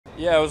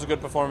Yeah, it was a good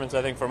performance,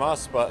 I think, from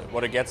us. But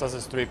what it gets us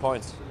is 3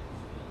 points.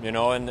 You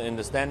know, in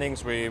the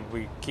standings, we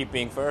keep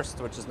being first,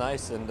 which is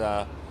nice. And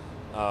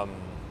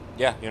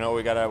yeah, you know,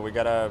 we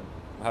gotta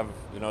have,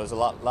 you know, there's a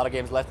lot of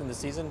games left in the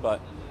season, but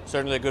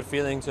certainly a good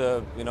feeling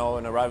to, you know,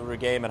 in a rivalry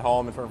game at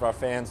home in front of our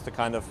fans to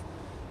kind of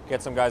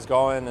get some guys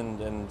going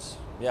and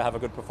yeah, have a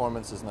good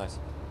performance is nice.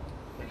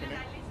 Julian,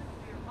 I listened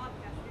to your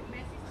podcast. Did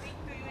Messi speak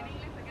to you in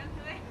English again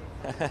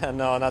today?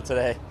 No, not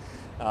today.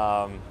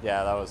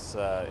 Yeah, that was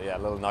yeah, a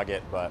little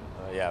nugget, but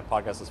yeah,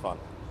 podcast is fun.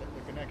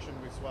 The connection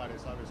with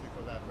Suarez, obviously,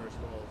 for that first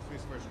goal,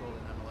 his first goal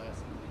in MLS.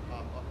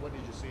 What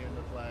did you see in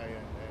the play,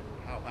 and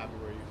how happy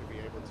were you to be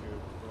able to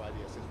provide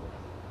the assist for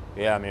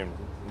him? Yeah, I mean,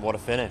 what a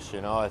finish!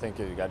 You know, I think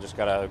I just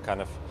gotta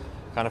kind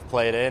of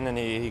play it in, and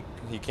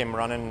he came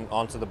running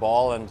onto the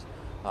ball, and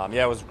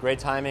yeah, it was great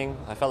timing.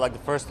 I felt like the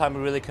first time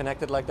we really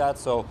connected like that,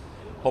 so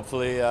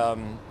hopefully,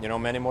 you know,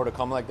 many more to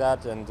come like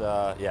that, and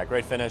yeah,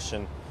 great finish,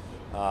 and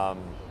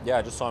yeah,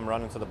 I just saw him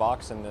run into the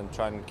box and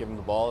try and give him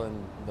the ball, and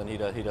then he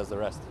does the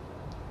rest.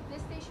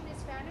 This station is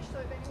Spanish, so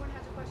if anyone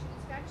has a question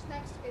in Spanish,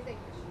 next is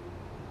English.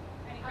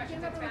 Any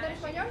questions in Spanish?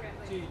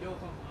 Sí, yo,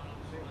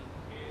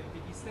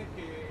 dijiste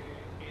que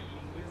el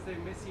inglés de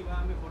Messi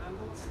va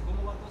mejorando.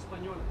 ¿Cómo va tu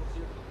español, por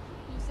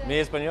cierto? Mi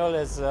español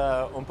es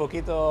un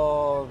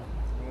poquito,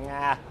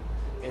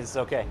 it's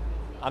okay.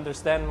 I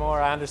understand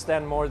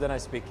more than I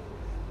speak,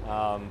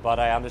 but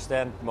I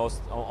understand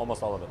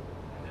almost all of it.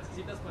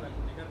 Necesitas para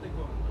comunicarte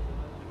con el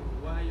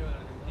uruguayo, el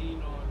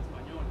argentino, el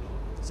español,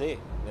 ¿no? Sí,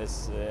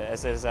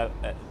 esa es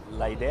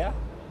la idea.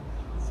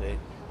 Sí,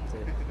 sí.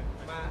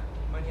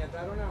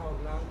 Maniataron a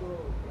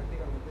Orlando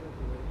prácticamente en el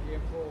primer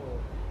tiempo,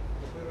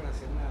 no pudieron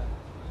hacer nada.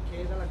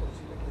 ¿Qué era la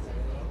consigna que se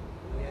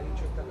había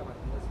dicho esta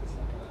llamativa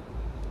específica?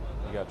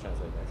 You gotta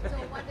translate that. So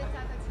what did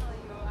Santa tell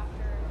you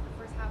after the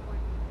first half when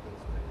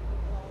things couldn't go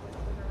well with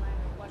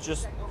Orlando? What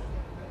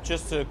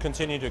Just to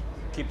continue to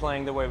keep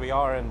playing the way we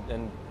are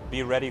and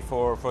be ready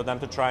for them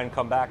to try and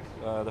come back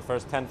the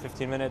first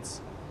 10-15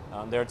 minutes.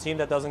 They're a team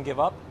that doesn't give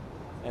up,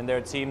 and they're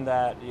a team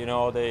that, you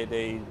know,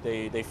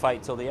 they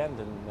fight till the end,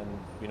 and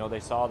you know,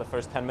 they saw the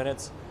first 10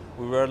 minutes.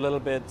 We were a little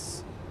bit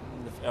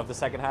of the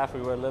second half.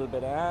 We were a little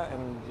bit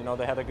and you know,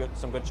 they had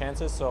some good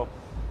chances. So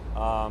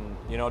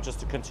you know, just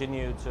to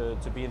continue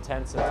to be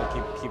intense and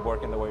to keep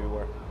working the way we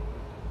were.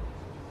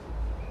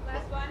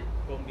 Last one.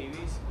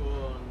 Convivís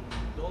con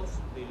dos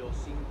de los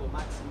 5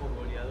 máximos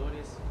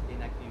goleadores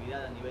en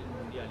actividad a nivel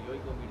mundial y hoy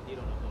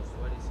convirtieron los dos,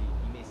 Suárez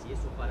y Messi.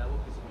 ¿Eso para vos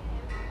qué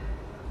significa?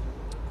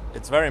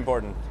 It's very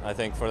important, I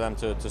think, for them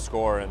to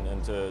score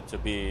and to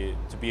be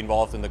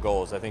involved in the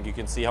goals. I think you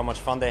can see how much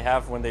fun they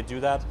have when they do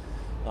that,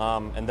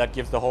 and that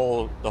gives the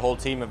whole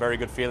team a very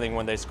good feeling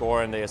when they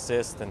score and they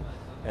assist and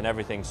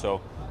everything. So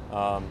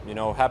you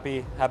know,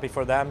 happy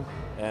for them,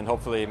 and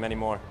hopefully many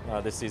more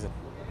this season.